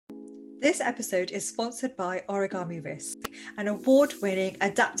This episode is sponsored by Origami Risk, an award-winning,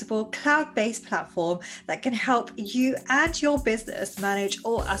 adaptable, cloud-based platform that can help you and your business manage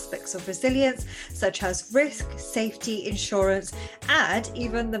all aspects of resilience, such as risk, safety, insurance, and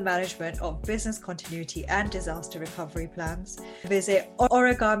even the management of business continuity and disaster recovery plans. Visit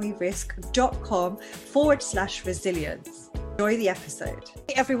origamirisk.com/resilience. Enjoy the episode.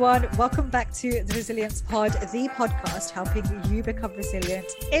 Hey everyone, welcome back to the Resilience Pod, the podcast helping you become resilient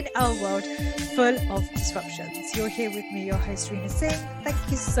in our world full of disruptions. You're here with me, your host, Reena Singh. Thank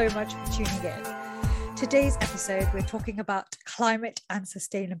you so much for tuning in. Today's episode, we're talking about climate and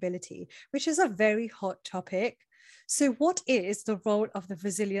sustainability, which is a very hot topic. So what is the role of the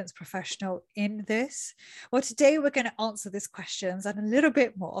resilience professional in this? Well, today we're going to answer these questions and a little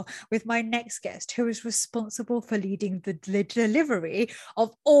bit more with my next guest, who is responsible for leading the delivery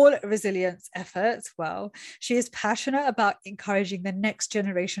of all resilience efforts. Well, she is passionate about encouraging the next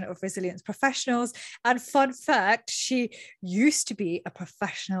generation of resilience professionals. And fun fact, she used to be a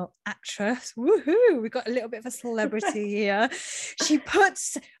professional actress. Woohoo! We got a little bit of a celebrity here. She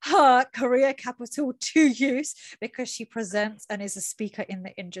puts her career capital to use because she presents and is a speaker in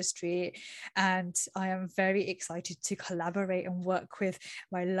the industry, and I am very excited to collaborate and work with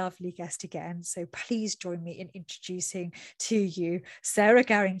my lovely guest again. So please join me in introducing to you Sarah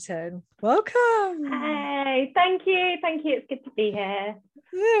Garrington. Welcome. Hey, thank you. It's good to be here.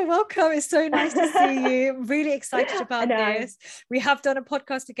 Yeah, welcome. It's so nice to see you. I'm really excited about this. We have done a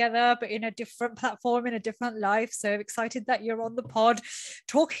podcast together, but in a different platform, in a different life. So excited that you're on the pod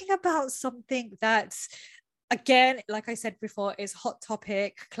talking about something that's, again, like I said before, is hot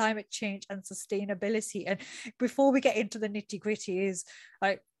topic, climate change and sustainability. And before we get into the nitty gritty, is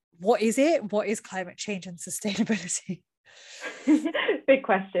like, what is it? What is climate change and sustainability? Big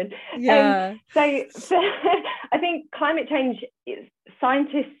question. Yeah. So I think climate change is,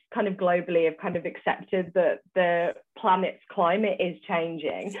 scientists kind of globally have kind of accepted that the planet's climate is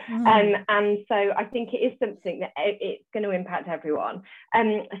changing. And so I think it is something that it's going to impact everyone.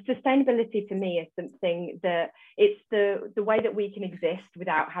 Sustainability for me is something that it's the way that we can exist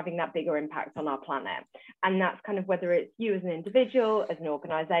without having that bigger impact on our planet. And that's kind of whether it's you as an individual, as an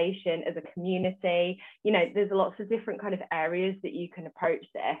organization, as a community, you know, there's lots of different kind of areas that you can approach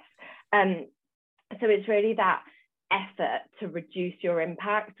this. So it's really that effort to reduce your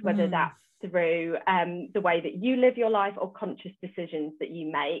impact, whether that's through the way that you live your life or conscious decisions that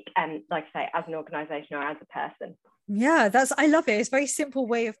you make, and like I say, as an organization or as a person. Yeah, I love it. It's a very simple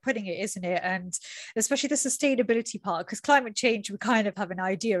way of putting it, isn't it? And especially the sustainability part, because climate change we kind of have an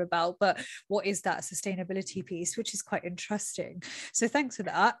idea about, but what is that sustainability piece, which is quite interesting. So thanks for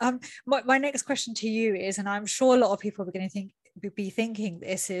that. My next question to you is, and I'm sure a lot of people are going to be thinking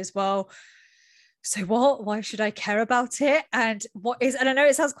this is, well, so what? Why should I care about it? And and I know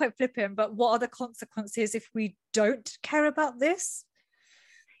it sounds quite flippant, but what are the consequences if we don't care about this?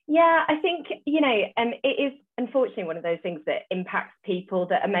 Yeah, I think, you know, it is unfortunately one of those things that impacts people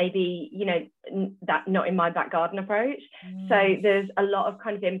that are maybe, you know, that not in my back garden approach. So there's a lot of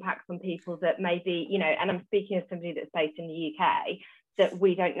kind of impacts on people that maybe, you know, and I'm speaking as somebody that's based in the UK, that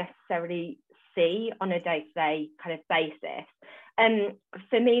we don't necessarily see on a day-to-day kind of basis. And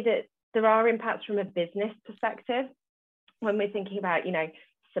for me, that there are impacts from a business perspective when we're thinking about, you know,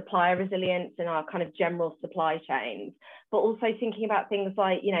 supplier resilience and our kind of general supply chains, but also thinking about things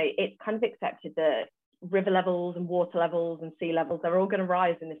like, you know, it's kind of accepted that river levels and water levels and sea levels are all going to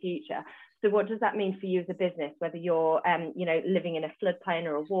rise in the future. So what does that mean for you as a business, whether you're, you know, living in a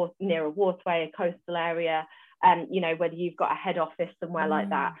floodplain or near a waterway, a coastal area, you know, whether you've got a head office somewhere like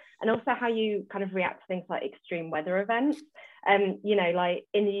that, and also how you kind of react to things like extreme weather events. You know, like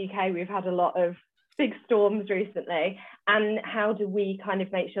in the UK, we've had a lot of big storms recently, and how do we kind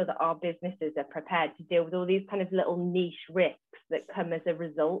of make sure that our businesses are prepared to deal with all these kind of little niche risks that come as a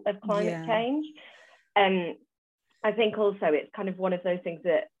result of climate change? I think also it's kind of one of those things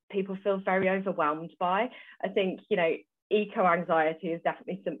that people feel very overwhelmed by. I think, you know, eco-anxiety is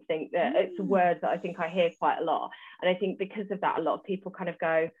definitely something that it's a word that I think I hear quite a lot. And I think because of that, a lot of people kind of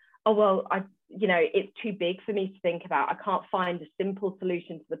go, oh, well, you know, it's too big for me to think about. I can't find a simple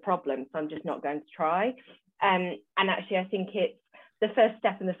solution to the problem, so I'm just not going to try. And actually, I think it's the first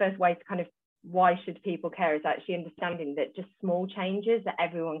step and the first way to kind of why should people care is actually understanding that just small changes that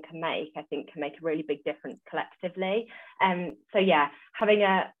everyone can make, I think, can make a really big difference collectively. So yeah, having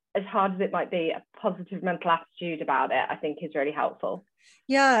as hard as it might be, a positive mental attitude about it, I think is really helpful.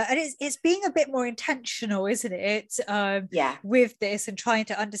 Yeah, and it's being a bit more intentional, isn't it? With this and trying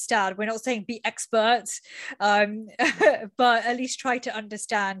to understand. We're not saying be experts, but at least try to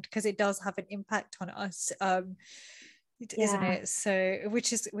understand, because it does have an impact on us. isn't it? So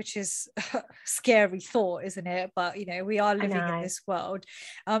which is a scary thought, isn't it? But you know, we are living in this world.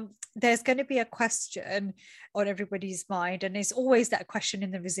 There's going to be a question on everybody's mind, and it's always that question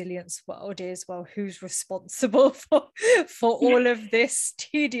in the resilience world is, well, who's responsible for all of this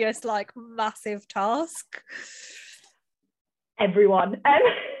tedious, like massive task? Everyone.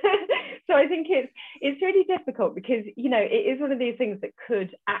 So I think it's really difficult because, you know, it is one of these things that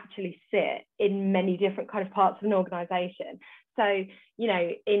could actually sit in many different kind of parts of an organization. So, you know,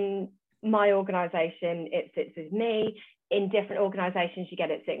 in my organization, it sits with me. In different organizations, you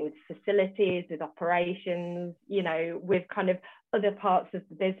get it sitting with facilities, with operations, you know, with kind of other parts of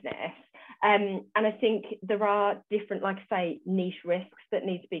the business. And I think there are different, like I say, niche risks that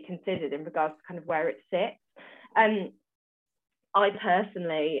need to be considered in regards to kind of where it sits. I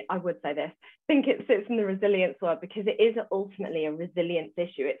personally, I would say this, think it sits in the resilience world because it is ultimately a resilience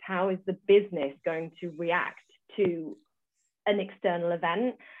issue. It's how is the business going to react to an external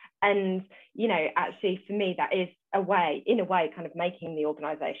event? And, you know, actually for me, that is in a way, kind of making the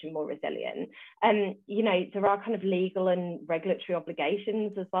organization more resilient. And, you know, there are kind of legal and regulatory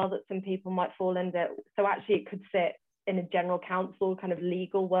obligations as well that some people might fall under. So actually it could sit in a general counsel kind of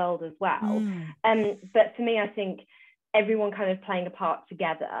legal world as well. But for me, I think everyone kind of playing a part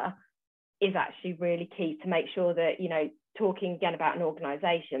together is actually really key to make sure that, you know, talking again about an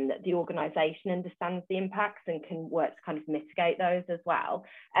organization, that the organization understands the impacts and can work to kind of mitigate those as well.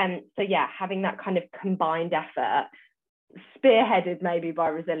 So yeah, having that kind of combined effort, spearheaded maybe by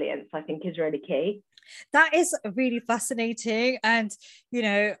resilience, I think is really key. That is really fascinating. And, you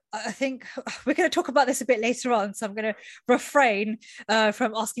know, I think we're going to talk about this a bit later on. So I'm going to refrain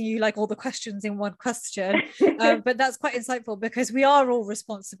from asking you like all the questions in one question. But that's quite insightful because we are all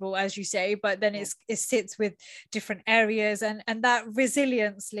responsible, as you say, but then it sits with different areas. And that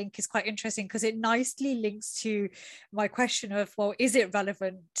resilience link is quite interesting because it nicely links to my question of, well, is it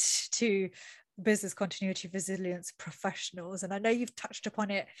relevant to business continuity resilience professionals? And I know you've touched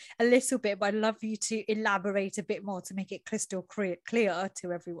upon it a little bit, but I'd love you to elaborate a bit more to make it crystal clear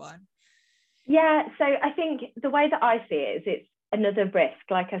to everyone. Yeah, so I think the way that I see it is it's another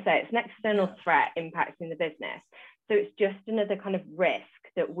risk. Like I say, it's an external threat impacting the business. So it's just another kind of risk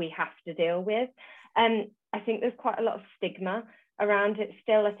that we have to deal with. And I think there's quite a lot of stigma around it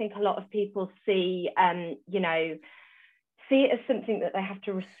still. I think a lot of people see, you know, see it as something that they have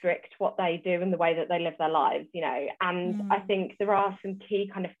to restrict what they do and the way that they live their lives, you know. And I think there are some key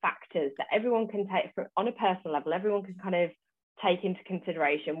kind of factors that everyone can take on a personal level, everyone can kind of take into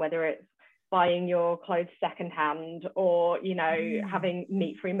consideration, whether it's buying your clothes secondhand or, you know, having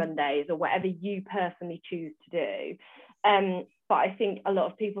meat-free Mondays or whatever you personally choose to do. But I think a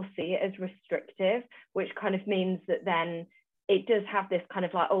lot of people see it as restrictive, which kind of means that then it does have this kind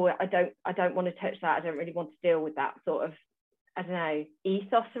of like, oh, I don't want to touch that. I don't really want to deal with that sort of, I don't know,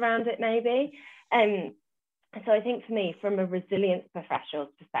 ethos around it maybe. So I think for me, from a resilience professional's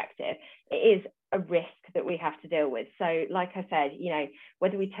perspective, it is a risk that we have to deal with. So like I said, you know,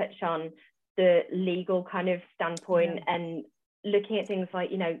 whether we touch on the legal kind of standpoint and looking at things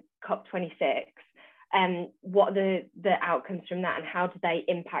like, you know, COP26, and what are the outcomes from that and how do they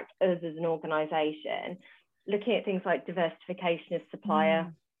impact us as an organization, looking at things like diversification of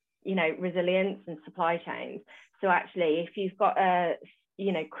supplier, you know, resilience and supply chains. So actually, if you've got a,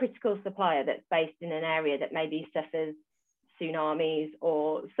 you know, critical supplier that's based in an area that maybe suffers tsunamis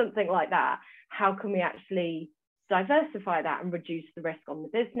or something like that, how can we actually diversify that and reduce the risk on the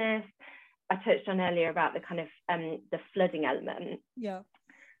business? I touched on earlier about the kind of the flooding element. Yeah.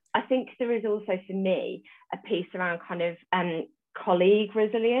 I think there is also for me a piece around kind of colleague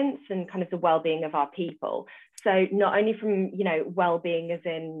resilience and kind of the well-being of our people. So not only from, you know, well-being as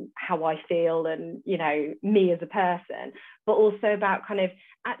in how I feel and, you know, me as a person, but also about kind of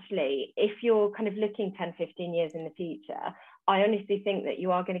actually, if you're kind of looking 10, 15 years in the future, I honestly think that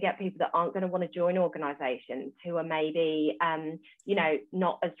you are going to get people that aren't going to want to join organisations who are maybe, you know,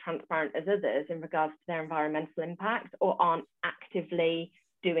 not as transparent as others in regards to their environmental impact or aren't actively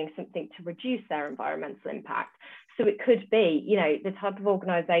doing something to reduce their environmental impact. So it could be, you know, the type of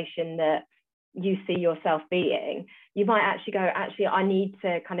organisation that you see yourself being, you might actually go, actually, I need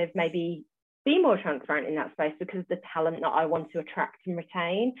to kind of maybe be more transparent in that space because of the talent that I want to attract and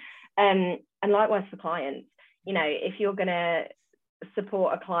retain. And likewise for clients, you know, if you're going to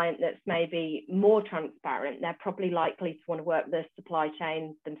support a client that's maybe more transparent, they're probably likely to want to work the supply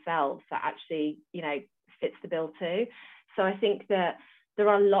chain themselves that actually, you know, fits the bill too. So I think that there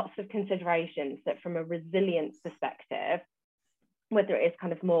are lots of considerations that from a resilience perspective, whether it is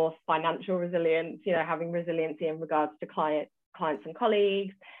kind of more financial resilience, you know, having resiliency in regards to clients and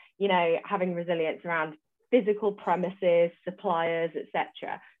colleagues, you know, having resilience around physical premises, suppliers,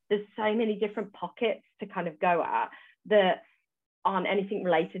 etc. There's so many different pockets to kind of go at that aren't anything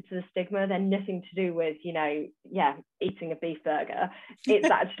related to the stigma. They're nothing to do with, you know, eating a beef burger. It's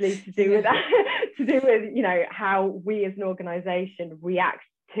actually to do with to do with, you know, how we as an organization react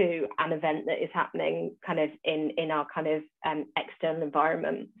to an event that is happening kind of in our kind of external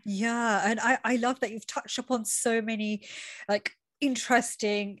environment. Yeah, and I love that you've touched upon so many like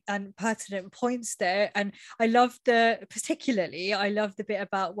interesting and pertinent points there. And I love the bit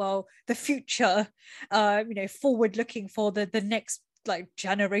about, well, the future, you know, forward looking for the next like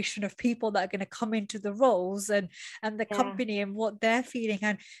generation of people that are going to come into the roles and the company and what they're feeling.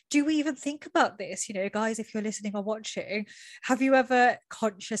 And do we even think about this, you know, guys, if you're listening or watching, have you ever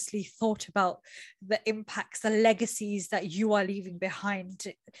consciously thought about the impacts, the legacies that you are leaving behind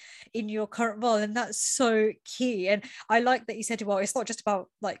in your current role? And that's so key. And I like that you said, well, it's not just about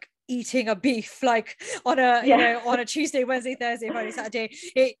like eating a beef like on a you know, on a Tuesday, Wednesday, Thursday, Friday,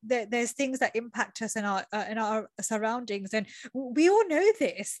 Saturday. There's things that impact us in our surroundings, and we all know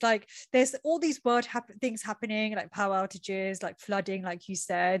this. Like there's all these things happening, like power outages, like flooding, like you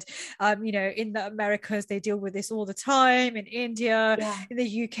said. You know, in the Americas they deal with this all the time. In India, in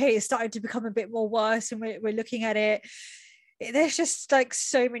the UK, it's starting to become a bit more worse, and we're looking at it. There's just like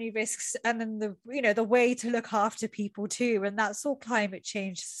so many risks, and then the, you know, the way to look after people too, and that's all climate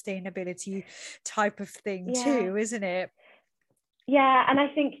change, sustainability type of thing too, isn't it? Yeah, and I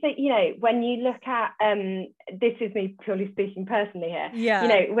think that, you know, when you look at this is me purely speaking personally here, you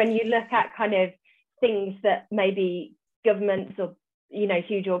know, when you look at kind of things that maybe governments or, you know,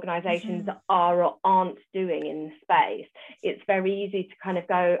 huge organizations are or aren't doing in the space, it's very easy to kind of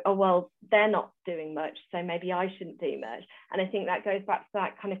go, oh well, they're not doing much, so maybe I shouldn't do much. And I think that goes back to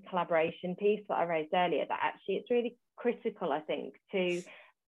that kind of collaboration piece that I raised earlier, that actually it's really critical, I think, to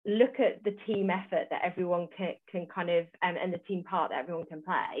look at the team effort that everyone can kind of and the team part that everyone can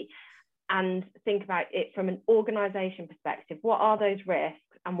play, and think about it from an organization perspective. What are those risks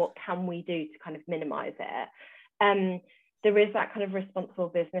and what can we do to kind of minimize it? There is that kind of responsible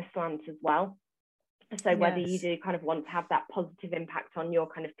business slant as well. So whether you do kind of want to have that positive impact on your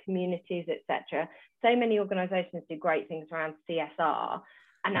kind of communities, etc. So many organizations do great things around CSR,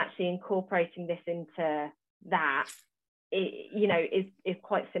 and actually incorporating this into that, you know, is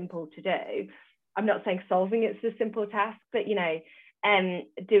quite simple to do. I'm not saying solving it's a simple task, but, you know,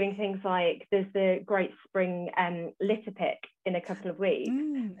 doing things like there's the Great Spring litter pick in a couple of weeks,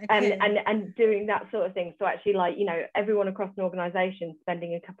 and doing that sort of thing. So actually, like, you know, everyone across an organisation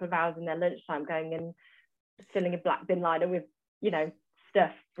spending a couple of hours in their lunchtime going and filling a black bin liner with, you know,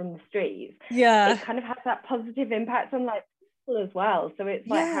 stuff from the streets. It kind of has that positive impact on like people as well. So it's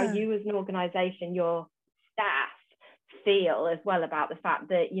like how you as an organisation, your staff feel as well about the fact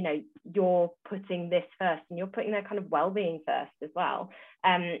that, you know, you're putting this first and you're putting their kind of well-being first as well.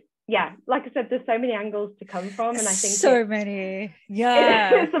 Like I said, there's so many angles to come from, and I think so many.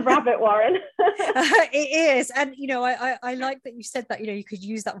 It's a rabbit warren. It is. And you know, I like that you said that, you know, you could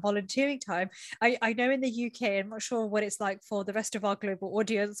use that volunteering time. I know in the UK, I'm not sure what it's like for the rest of our global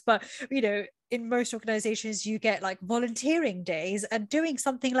audience, but you know, in most organizations you get like volunteering days, and doing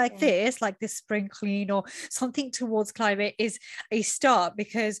something like this, like this spring clean or something towards climate, is a start,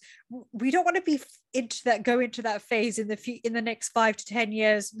 because we don't want to be go into that phase in the next 5 to 10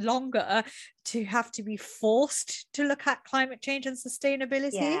 years longer, to have to be forced to look at climate change and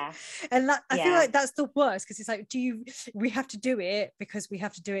sustainability. And that, I feel like that's the worst, because it's like, we have to do it because we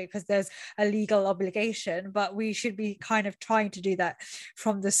have to do it because there's a legal obligation, but we should be kind of trying to do that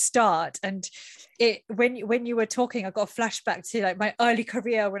from the start. And when you were talking, I got a flashback to like my early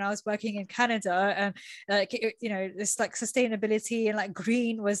career when I was working in Canada, and like, you know, this like sustainability and like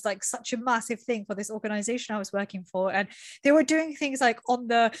green was like such a massive thing for this organization I was working for. And they were doing things like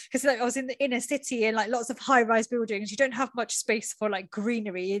because like I was in the inner city, and like lots of high-rise buildings, you don't have much space for like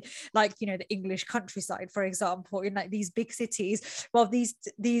greenery, like, you know, the English countryside, for example, in like these big cities. Well,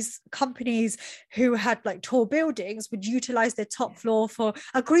 these companies who had like tall buildings would utilize their top floor for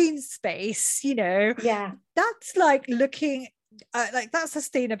a green space, you know. That's like looking like that's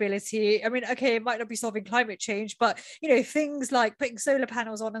sustainability. I mean, okay, it might not be solving climate change, but you know, things like putting solar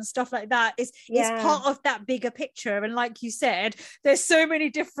panels on and stuff like that is part of that bigger picture. And like you said, there's so many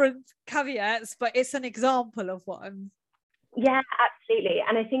different caveats, but it's an example of one. Yeah, absolutely.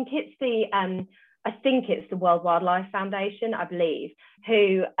 And I think it's the World Wildlife Foundation, I believe,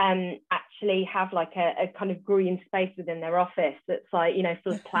 who actually have like a kind of green space within their office that's like, you know,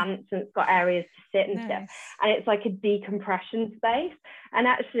 full of plants, and it's got areas to sit and stuff. And it's like a decompression space. And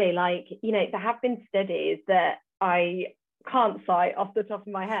actually, like, you know, there have been studies that I can't cite off the top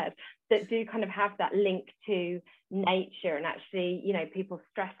of my head that do kind of have that link to nature and actually, you know, people's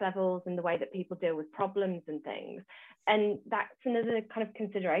stress levels and the way that people deal with problems and things. And that's another kind of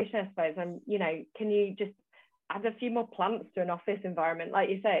consideration, I suppose. And, you know, can you just add a few more plants to an office environment? Like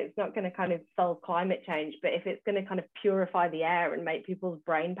you say, it's not going to kind of solve climate change, but if it's going to kind of purify the air and make people's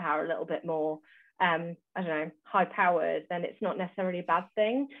brain power a little bit more I don't know, high powered, then it's not necessarily a bad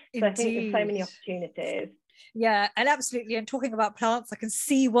thing. So I think there's so many opportunities. Yeah, and absolutely. And talking about plants, I can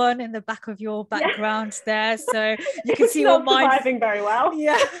see one in the back of your background there. So you can see all mine surviving very well.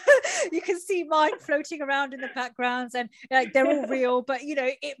 Yeah, you can see mine floating around in the backgrounds, and like they're all real, but you know,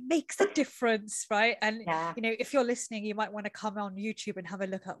 it makes a difference, right? And you know, if you're listening, you might want to come on YouTube and have a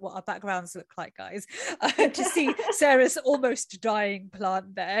look at what our backgrounds look like, guys, to see Sarah's almost dying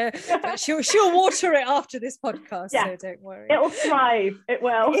plant there. But she'll water it after this podcast, so don't worry. It'll thrive. It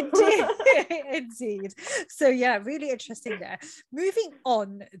will. Indeed. So yeah, really interesting there. Moving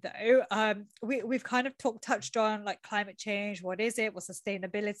on though, we've kind of touched on like climate change. What is it? What's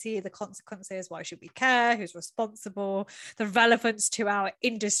sustainability? The consequences? Why should we care? Who's responsible? The relevance to our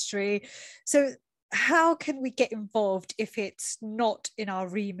industry. So how can we get involved if it's not in our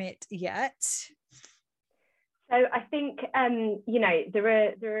remit yet? So I think you know,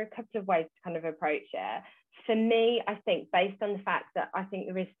 there are a couple of ways to kind of approach it. For me, I think based on the fact that I think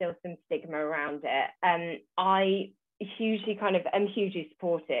there is still some stigma around it, I am hugely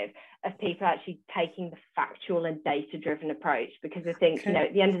supportive of people actually taking the factual and data-driven approach, because I think, you know,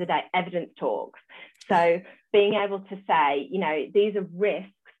 at the end of the day, evidence talks. So being able to say, you know, these are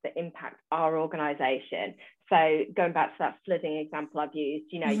risks that impact our organisation. So going back to that flooding example I've used,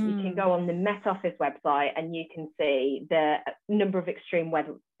 you know, you can go on the Met Office website and you can see the number of extreme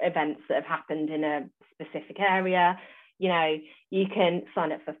weather events that have happened in a specific area. You know, you can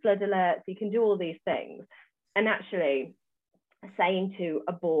sign up for flood alerts, you can do all these things. And actually saying to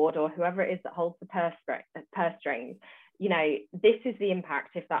a board or whoever it is that holds the purse strings, you know, this is the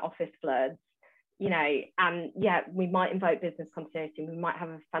impact if that office floods. You know, and yeah, we might invoke business continuity, we might have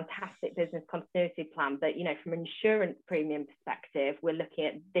a fantastic business continuity plan, but, you know, from an insurance premium perspective, we're looking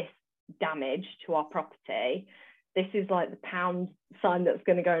at this damage to our property. This is like the pound sign that's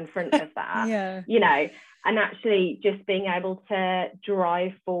going to go in front of that, you know, and actually just being able to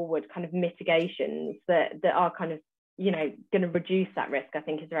drive forward kind of mitigations that are kind of, you know, going to reduce that risk, I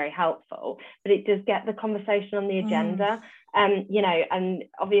think is very helpful. But it does get the conversation on the agenda. You know, and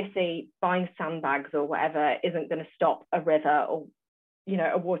obviously buying sandbags or whatever isn't going to stop a river or, you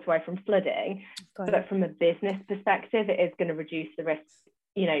know, a waterway from flooding. But from a business perspective, it is going to reduce the risk,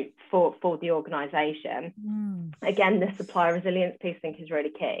 you know, for the organisation. Again, the supplier resilience piece I think is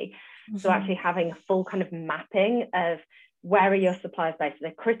really key. So actually having a full kind of mapping of where are your suppliers based,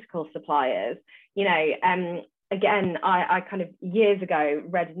 they're critical suppliers, you know. Again, I kind of years ago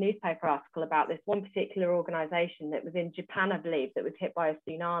read a newspaper article about this one particular organisation that was in Japan, I believe, that was hit by a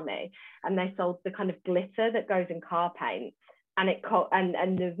tsunami, and they sold the kind of glitter that goes in car paint, and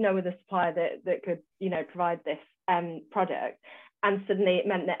and there's no other supplier that could, you know, provide this product, and suddenly it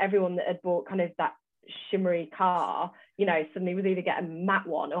meant that everyone that had bought kind of that shimmery car, you know, suddenly was either get a matte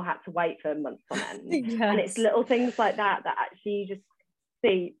one or had to wait for months on end. And it's little things like that actually you just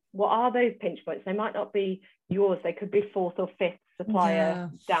see what are those pinch points. They might not be yours, they could be fourth or fifth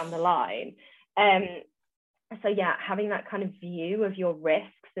supplier down the line. So yeah, having that kind of view of your risks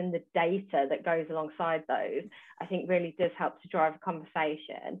and the data that goes alongside those, I think really does help to drive a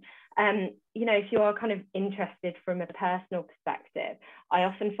conversation. You know, if you are kind of interested from a personal perspective, I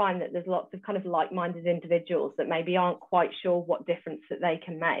often find that there's lots of kind of like-minded individuals that maybe aren't quite sure what difference that they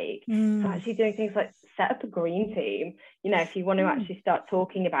can make. So actually doing things like set up a green team, you know, if you want to actually start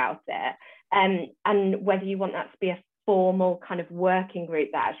talking about it, and whether you want that to be a formal kind of working group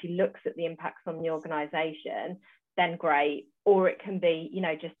that actually looks at the impacts on the organisation, then great. Or it can be, you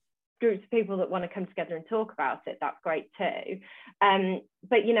know, just groups of people that want to come together and talk about it, that's great too.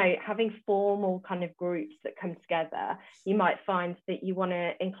 But, you know, having formal kind of groups that come together, you might find that you want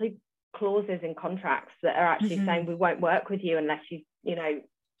to include clauses in contracts that are actually saying we won't work with you unless you've, you know,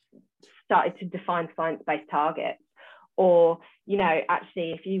 started to define science-based targets. Or, you know,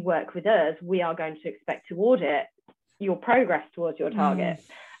 actually, if you work with us, we are going to expect to audit your progress towards your targets,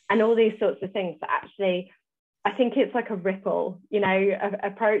 and all these sorts of things that actually, I think it's like a ripple, you know,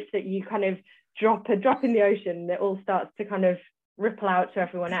 approach that you kind of drop in the ocean that all starts to kind of ripple out to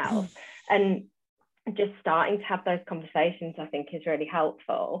everyone else. And just starting to have those conversations, I think, is really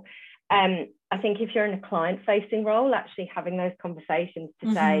helpful. I think if you're in a client-facing role, actually having those conversations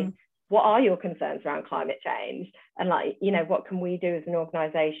to say, what are your concerns around climate change? And like, you know, what can we do as an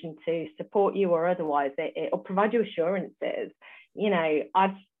organization to support you, or otherwise it'll provide you assurances. You know,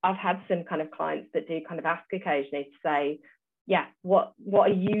 I've had some kind of clients that do kind of ask occasionally to say, yeah, what are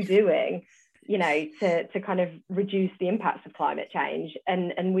you doing, you know, to kind of reduce the impacts of climate change?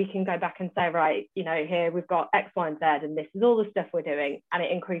 And we can go back and say, right, you know, here we've got X, Y, and Z, and this is all the stuff we're doing, and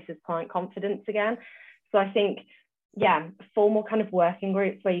it increases client confidence again. So I think, yeah, formal kind of working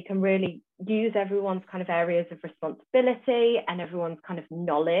groups where you can really use everyone's kind of areas of responsibility and everyone's kind of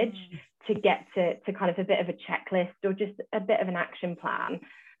knowledge to get to kind of a bit of a checklist or just a bit of an action plan.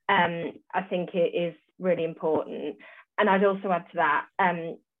 I think it is really important. And I'd also add to that,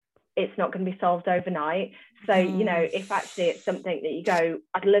 it's not going to be solved overnight. So, you know, if actually it's something that you go,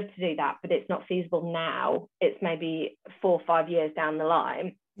 I'd love to do that, but it's not feasible now, it's maybe 4 or 5 years down the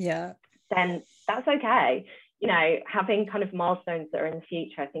line, then that's okay. You know, having kind of milestones that are in the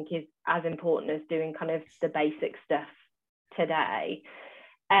future, I think, is as important as doing kind of the basic stuff today.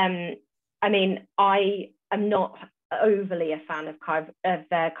 I mean, I am not overly a fan of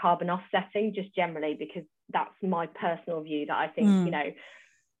carbon offsetting, just generally, because that's my personal view, that I think, you know,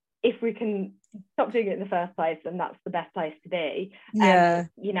 if we can stop doing it in the first place, then that's the best place to be. You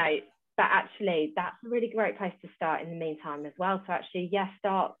know, but actually that's a really great place to start in the meantime as well. So actually,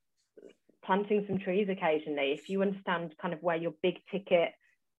 start planting some trees occasionally. If you understand kind of where your big ticket,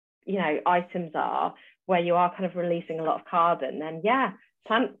 you know, items are, where you are kind of releasing a lot of carbon, then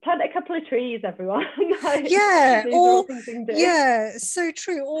plant a couple of trees, everyone. Like, so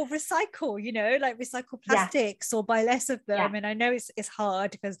true. Or recycle, you know, like recycle plastics or buy less of them. And I know it's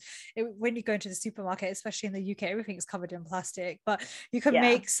hard because when you go into the supermarket, especially in the UK, everything is covered in plastic, but you can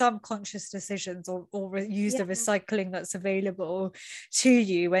make some conscious decisions or use the recycling that's available to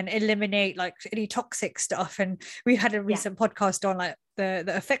you and eliminate like any toxic stuff. And we had a recent podcast on like the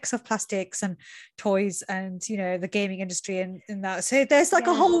effects of plastics and toys and, you know, the gaming industry and that. So there's like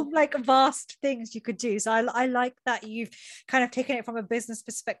a whole like vast things you could do. So I like that you've kind of taken it from a business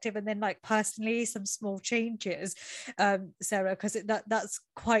perspective and then like personally some small changes, Sarah, because that's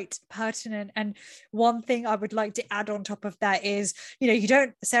quite pertinent. And one thing I would like to add on top of that is, you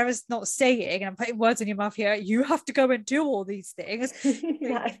know, Sarah's not saying, and I'm putting words in your mouth here, you have to go and do all these things. If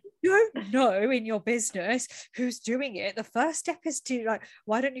you don't know in your business who's doing it, the first step is to like,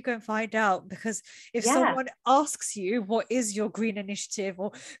 why don't you go and find out? Because if someone asks you what is your green initiative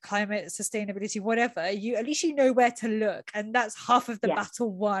or climate sustainability, whatever, you at least you know where to look, and that's half of the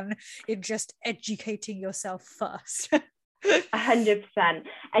battle won in just educating yourself first. 100%.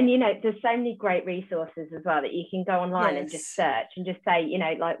 And you know, there's so many great resources as well that you can go online and just search and just say, you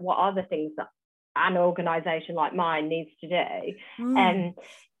know, like, what are the things that an organization like mine needs to do? And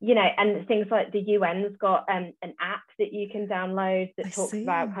you know, and things like the UN's got an app that you can download that talks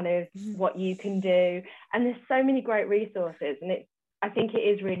about kind of what you can do, and there's so many great resources. And I think it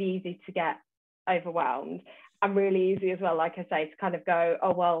is really easy to get overwhelmed, and really easy as well, like I say, to kind of go,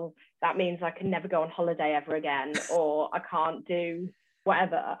 oh well, that means I can never go on holiday ever again, or I can't do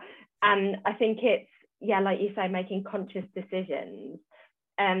whatever. And I think it's like you say, making conscious decisions.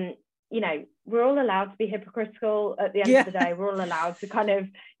 You know, we're all allowed to be hypocritical at the end of the day. We're all allowed to kind of,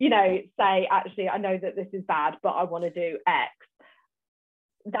 you know, say, actually, I know that this is bad, but I want to do X.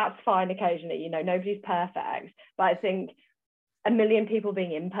 That's fine occasionally, you know, nobody's perfect. But I think a million people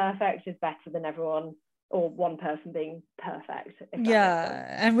being imperfect is better than everyone or one person being perfect.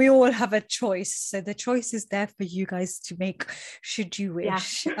 And we all have a choice, so the choice is there for you guys to make should you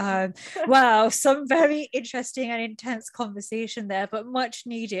wish. Wow, some very interesting and intense conversation there, but much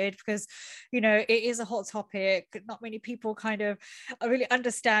needed, because you know it is a hot topic. Not many people kind of really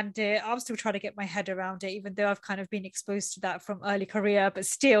understand it. I'm still trying to get my head around it, even though I've kind of been exposed to that from early career, but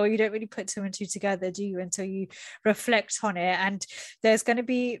still you don't really put two and two together, do you, until you reflect on it. And there's going to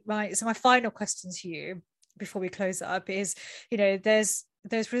be my final question to you before we close up is, you know, there's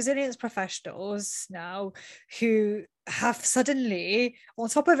resilience professionals now who have suddenly, on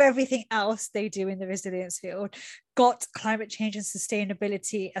top of everything else they do in the resilience field, got climate change and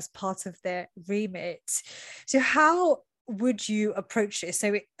sustainability as part of their remit. So how would you approach this?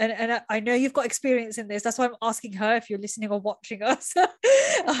 So and I know you've got experience in this, that's why I'm asking her if you're listening or watching us.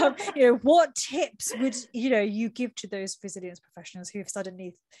 You know, what tips would you give to those resilience professionals who have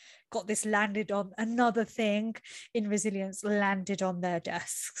suddenly got this landed on, another thing in resilience landed on their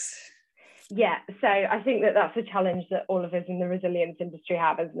desks? Yeah, so I think that's a challenge that all of us in the resilience industry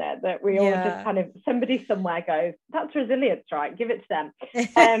have, isn't it? That we all just kind of, somebody somewhere goes, that's resilience, right? Give it to them.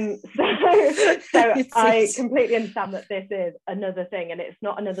 So I completely understand that this is another thing, and it's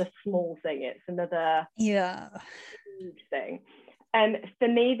not another small thing, it's another huge thing. For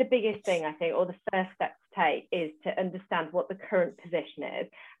me, the biggest thing I think, or the first step to take, is to understand what the current position is.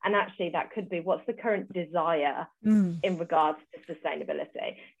 And actually that could be, what's the current desire in regards to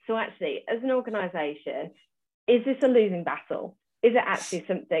sustainability? So actually, as an organization, is this a losing battle? Is it actually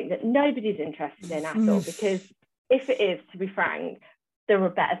something that nobody's interested in at all? Because if it is, to be frank, there are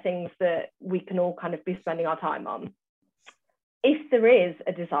better things that we can all kind of be spending our time on. If there is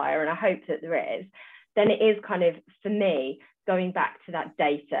a desire, and I hope that there is, then it is kind of, for me, going back to that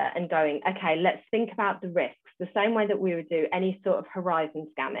data and going, okay, let's think about the risks, the same way that we would do any sort of horizon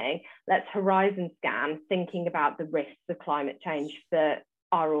scanning. Let's horizon scan, thinking about the risks of climate change for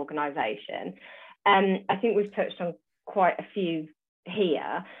our organisation. I think we've touched on quite a few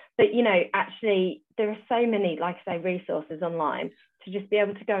here, but, you know, actually there are so many, like I say, resources online to just be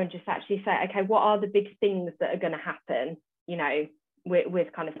able to go and just actually say, okay, what are the big things that are going to happen, you know,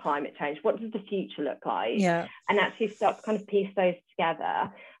 with kind of climate change? What does the future look like? Yeah. And actually start to kind of piece those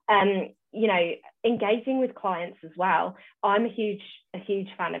together. You know, engaging with clients as well. I'm a huge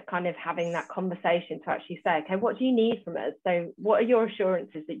fan of kind of having that conversation to actually say, okay, what do you need from us? So what are your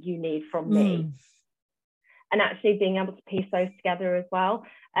assurances that you need from me? And actually being able to piece those together as well,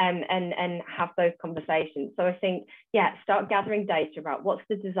 and have those conversations. So I think, yeah, start gathering data about what's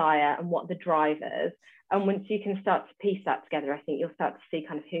the desire and what the drivers. And once you can start to piece that together, I think you'll start to see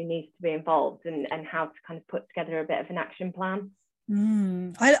kind of who needs to be involved and how to kind of put together a bit of an action plan.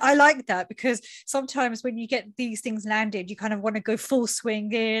 I like that, because sometimes when you get these things landed, you kind of want to go full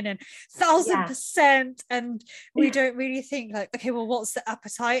swing in and 1,000%, and we don't really think like, okay, well, what's the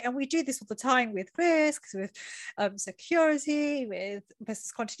appetite? And we do this all the time with risks, with security, with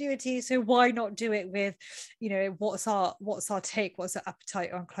business continuity. So why not do it with, you know, what's our take, what's our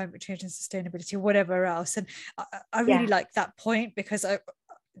appetite on climate change and sustainability, or whatever else? And I really like that point, because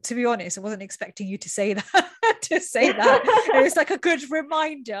to be honest, I wasn't expecting you to say that. It's like a good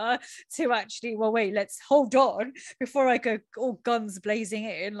reminder to actually, well, wait, let's hold on before I go all guns blazing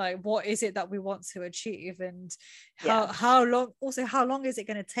in. Like, what is it that we want to achieve, and how long is it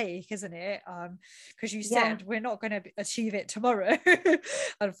going to take, isn't it? Because you said we're not going to achieve it tomorrow,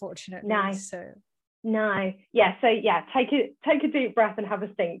 unfortunately. No. Take a deep breath and have a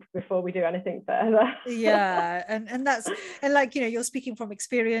think before we do anything further. And that's, and like, you know, you're speaking from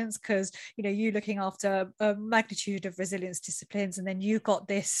experience, because, you know, you looking after a magnitude of resilience disciplines, and then you got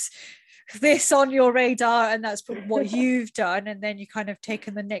this on your radar, and that's what you've done, and then you kind of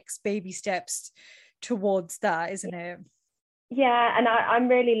taken the next baby steps towards that, isn't it? Yeah, and I'm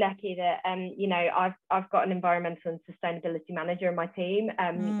really lucky that you know, I've got an environmental and sustainability manager in my team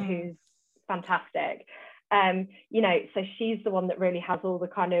who's fantastic. You know, so she's the one that really has all the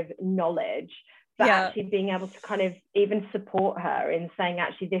kind of knowledge, but actually being able to kind of even support her in saying,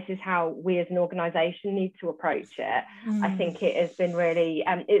 actually, this is how we as an organization need to approach it. I think it has been really,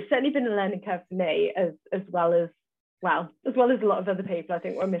 it's certainly been a learning curve for me, as well as a lot of other people, I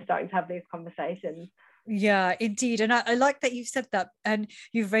think, when we're starting to have these conversations. Yeah, indeed. And I like that you've said that, and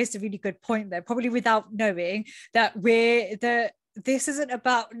you've raised a really good point there, probably without knowing that this isn't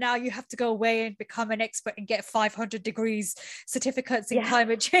about now you have to go away and become an expert and get 500 degrees certificates in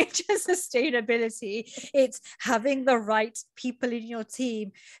climate change and sustainability. It's having the right people in your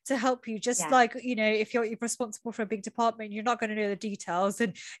team to help you. Just like, you know, if you're responsible for a big department, you're not going to know the details,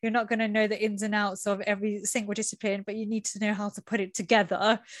 and you're not going to know the ins and outs of every single discipline, but you need to know how to put it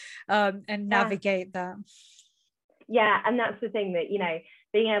together and navigate that. Yeah, and that's the thing, that, you know,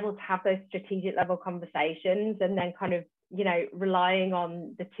 being able to have those strategic level conversations, and then kind of, you know, relying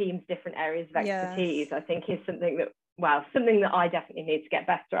on the team's different areas of expertise, I think is something that I definitely need to get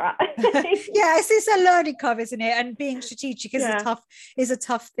better at. It's a learning curve, isn't it? And being strategic is a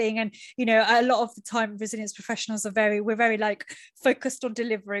tough thing. And, you know, a lot of the time resilience professionals we're very like focused on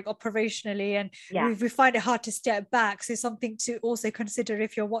delivering operationally, and we find it hard to step back. So something to also consider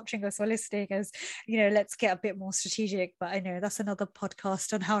if you're watching us or listening is, you know, let's get a bit more strategic. But I know that's another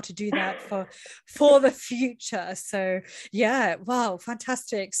podcast on how to do that for the future. So wow,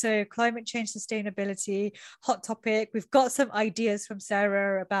 fantastic. So climate change, sustainability, hot topic. We've got some ideas from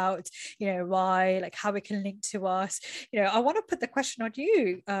Sarah about, you know, why, like how it can link to us. You know, I want to put the question on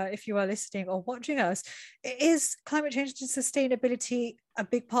you, if you are listening or watching us. Is climate change and sustainability a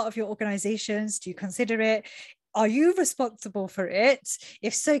big part of your organizations? Do you consider it? Are you responsible for it?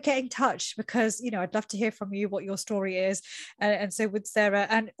 If so, get in touch, because, you know, I'd love to hear from you what your story is. And so with Sarah,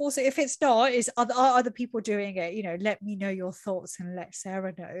 and also if it's not, are other people doing it? You know, let me know your thoughts and let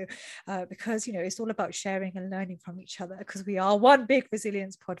Sarah know, because, you know, it's all about sharing and learning from each other, because we are one big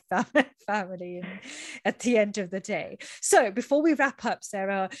Resilience Pod family at the end of the day. So before we wrap up,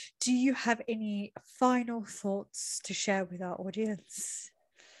 Sarah, do you have any final thoughts to share with our audience?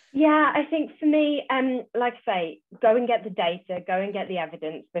 Yeah, I think for me, like I say, go and get the data, go and get the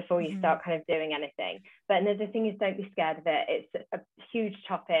evidence before you start kind of doing anything. But another thing is, don't be scared of it. It's a huge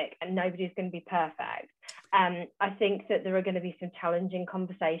topic and nobody's going to be perfect. I think that there are going to be some challenging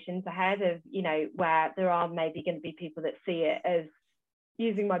conversations ahead of, you know, where there are maybe going to be people that see it as,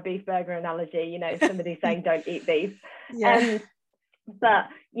 using my beef burger analogy, you know, somebody saying don't eat beef. Yeah. But,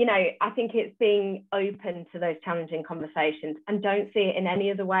 you know, I think it's being open to those challenging conversations, and don't see it in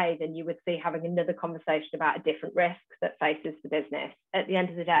any other way than you would see having another conversation about a different risk that faces the business. At the end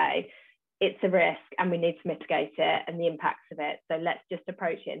of the day, it's a risk and we need to mitigate it and the impacts of it. So let's just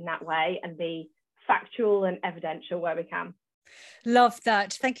approach it in that way and be factual and evidential where we can. Love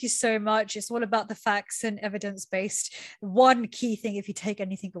that. Thank you so much. It's all about the facts and evidence-based. One key thing, if you take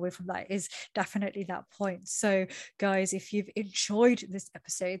anything away from that, is definitely that point. So guys, if you've enjoyed this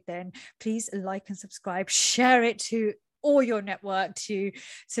episode, then please like and subscribe, share it to all your network to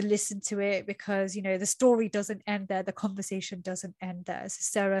listen to it, because, you know, the story doesn't end there, the conversation doesn't end there. So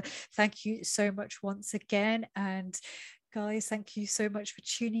Sarah, thank you so much once again, and guys, thank you so much for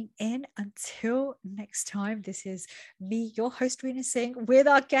tuning in. Until next time, this is me, your host, Rena Singh, with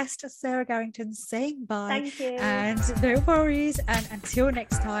our guest, Sarah Garrington, saying bye. Thank you. And no worries. And until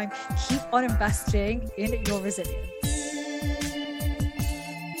next time, keep on investing in your resilience.